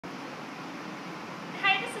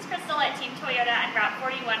Krystle at Team Toyota on Route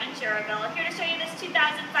 41 in Schererville. Here to show you this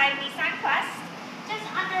 2005 Nissan Quest, just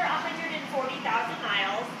under 140,000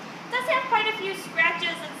 miles. It does have quite a few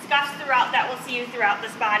scratches and scuffs throughout that we'll see you throughout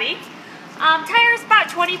this body. Tires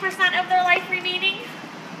about 20% of their life remaining.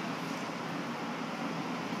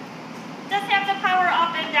 Does have the power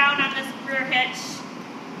up and down on this rear hitch.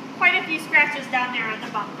 Quite a few scratches down there on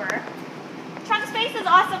the bumper. Trunk space is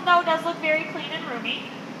awesome though, does look very clean and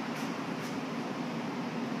roomy.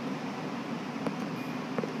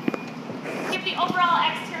 Give the overall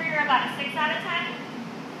exterior about a 6 out of 10.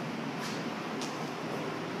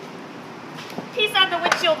 Piece on the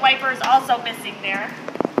windshield wiper is also missing there.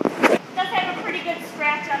 Does have a pretty good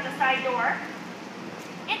scratch on the side door.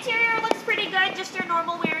 Interior looks pretty good, just your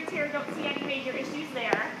normal wear and tear, don't see any major issues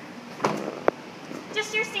there.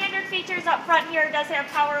 Just your standard features up front here, does have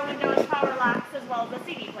power windows, power locks, as well as a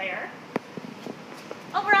CD player.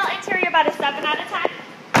 Overall interior about a 7 out of 10.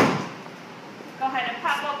 Go ahead and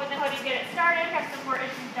pop open the hood and get it started. Have some more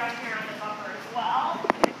issues down here on the bumper as well.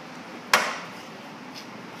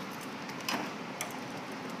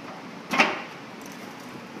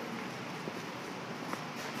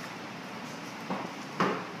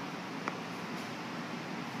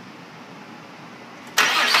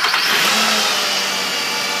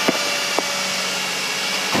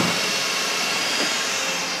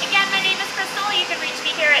 You can reach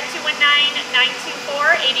me here at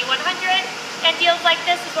 219-924-8100, and deals like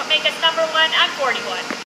this is what make us #1 on 41.